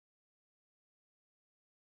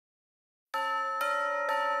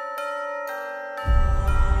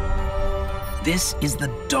This is the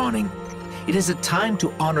dawning. It is a time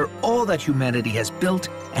to honor all that humanity has built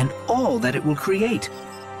and all that it will create.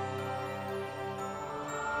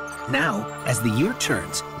 Now, as the year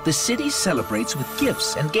turns, the city celebrates with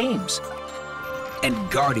gifts and games. And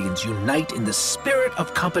Guardians unite in the spirit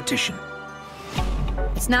of competition.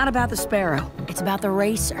 It's not about the sparrow, it's about the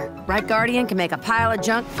racer. Right Guardian can make a pile of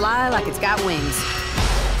junk fly like it's got wings.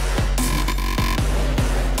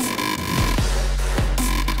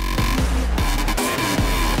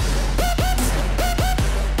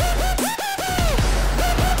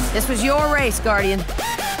 This was your race, Guardian.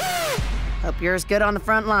 Hope you're as good on the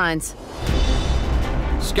front lines.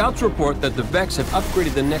 Scouts report that the Vex have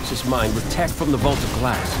upgraded the Nexus mine with tech from the Vault of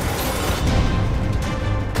Glass.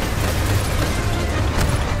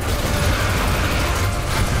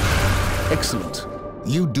 Excellent.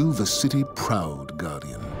 You do the city proud,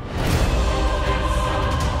 Guardian.